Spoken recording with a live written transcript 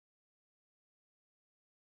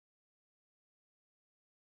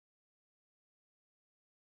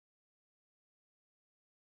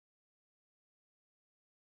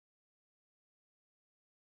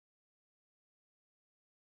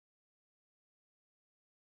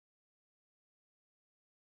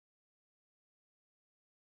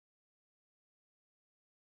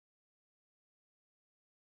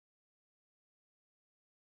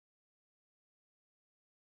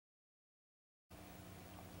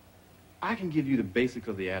I can give you the basics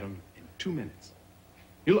of the atom in 2 minutes.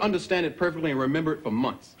 You'll understand it perfectly and remember it for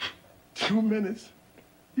months. 2 minutes?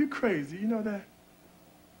 You crazy, you know that?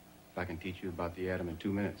 If I can teach you about the atom in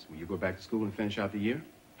 2 minutes, will you go back to school and finish out the year?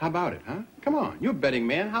 How about it, huh? Come on, you're a betting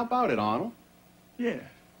man. How about it, Arnold? Yeah.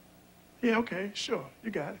 Yeah, okay, sure.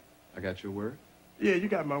 You got it. I got your word? Yeah, you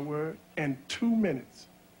got my word. In 2 minutes.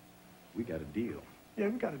 We got a deal. Yeah,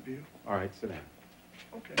 we got a deal. All right, sit down.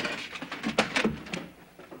 Okay.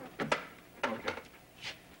 Okay.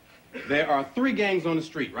 There are 3 gangs on the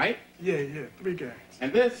street, right? Yeah, 3 gangs.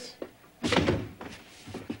 And this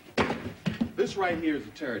right here is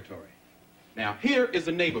the territory. Now, here is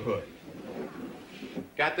the neighborhood.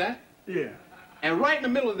 Got that? Yeah. And right in the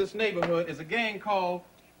middle of this neighborhood is a gang called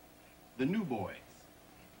the New Boys.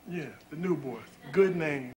 Yeah, the New Boys. Good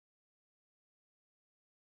name.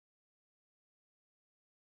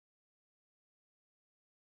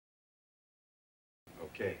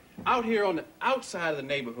 Okay. Out here on the outside of the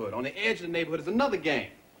neighborhood, on the edge of the neighborhood, is another gang.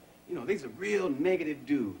 You know, these are real negative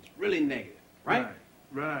dudes, really negative, right?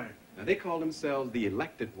 Right. Now, they call themselves the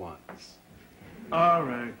elected ones. All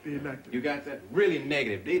right, the elected. You got that? Really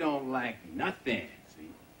negative. They don't like nothing, see?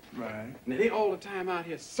 Right. Now, they all the time out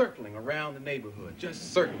here circling around the neighborhood,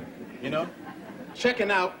 just circling, you know?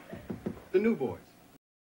 Checking out the New Boys.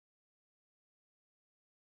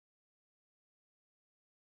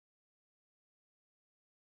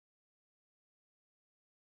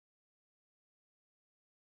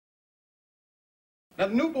 Now,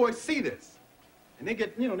 the New Boys see this, and they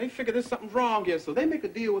get, you know, they figure there's something wrong here, so they make a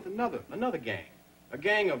deal with another gang, a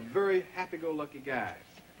gang of very happy-go-lucky guys.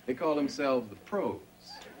 They call themselves the Pros.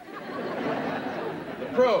 The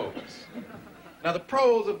Pros. Now, the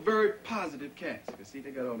Pros are very positive cats. You see, they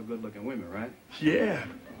got all the good-looking women, right? Yeah.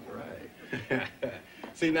 Right.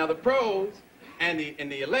 See, now, the Pros and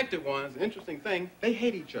the elected ones, the interesting thing, they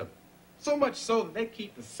hate each other. So much so that they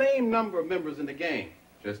keep the same number of members in the gang,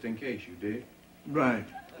 just in case you did. Right.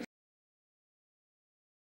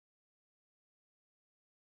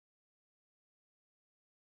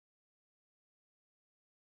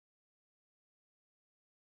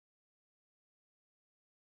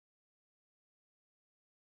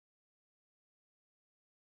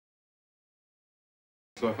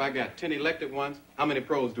 So if I got 10 elected ones, how many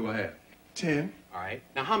Pros do I have? 10. All right.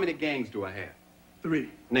 Now, how many gangs do I have? 3.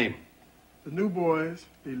 Name them. The New Boys,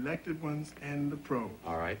 the elected ones, and the Pros.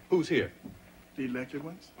 All right. Who's here? The elected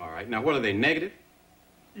ones. All right. Now, what are they, negative?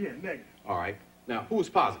 Yeah, negative. All right. Now, who's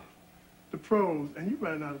positive? The Pros, and you're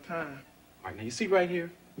running out of time. All right. Now, you see right here,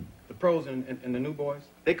 the Pros and the New Boys,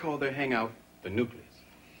 they call their hangout the nucleus.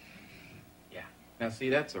 Yeah. Now, see,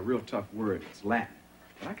 that's a real tough word. It's Latin.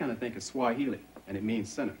 But I kind of think it's Swahili, and it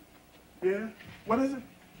means center. Yeah? What is it?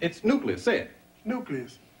 It's nucleus. Say it.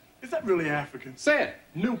 Nucleus. Is that really African? Say it.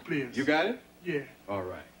 Nucleus. You got it? Yeah. All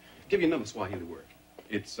right. Give you another Swahili word.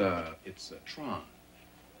 It's tron.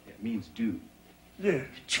 It means dude. Yeah,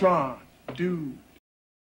 Tron, dude.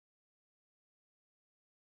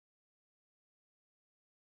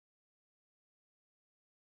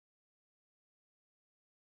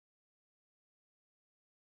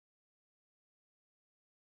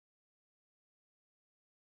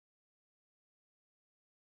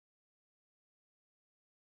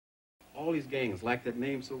 All these gangs like that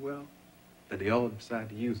name so well that they all decide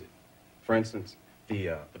to use it. For instance,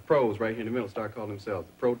 the Pros right here in the middle start calling themselves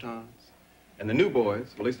the Protons. And the New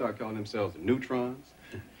Boys, well, they start calling themselves the Neutrons.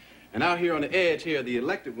 And out here on the edge here, the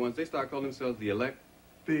elected ones, they start calling themselves the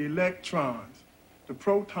The Electrons, the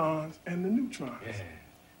Protons, and the Neutrons. Yeah.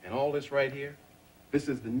 And all this right here, this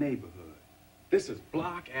is the neighborhood. This is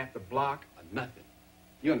block after block of nothing.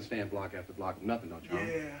 You understand block after block of nothing, don't you?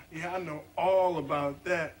 Yeah, I know all about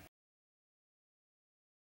that.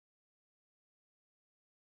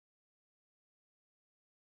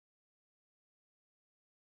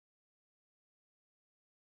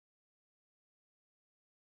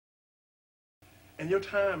 And your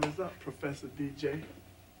time is up, Professor DJ.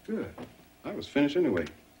 Good. I was finished anyway.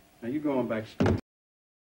 Now you go on back to school.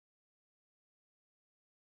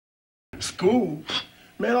 School?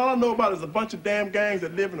 Man, all I know about is a bunch of damn gangs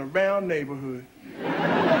that live in a round neighborhood.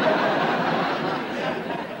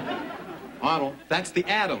 Arnold, that's the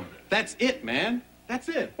atom. That's it, man. That's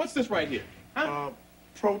it. What's this right here? Huh?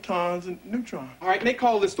 Protons and neutrons. All right, and they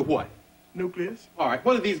call this the what? Nucleus. All right,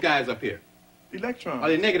 what are these guys up here? Electrons. Are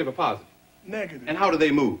they negative or positive? Negative. And how do they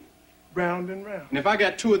move? Round and round. And if I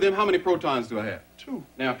got 2 of them, how many protons do I have? 2.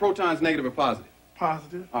 Now, protons negative or positive?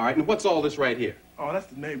 Positive. All right, and what's all this right here? Oh, that's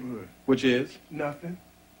the neighborhood. Which is? Nothing.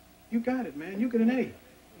 You got it, man. You get an A.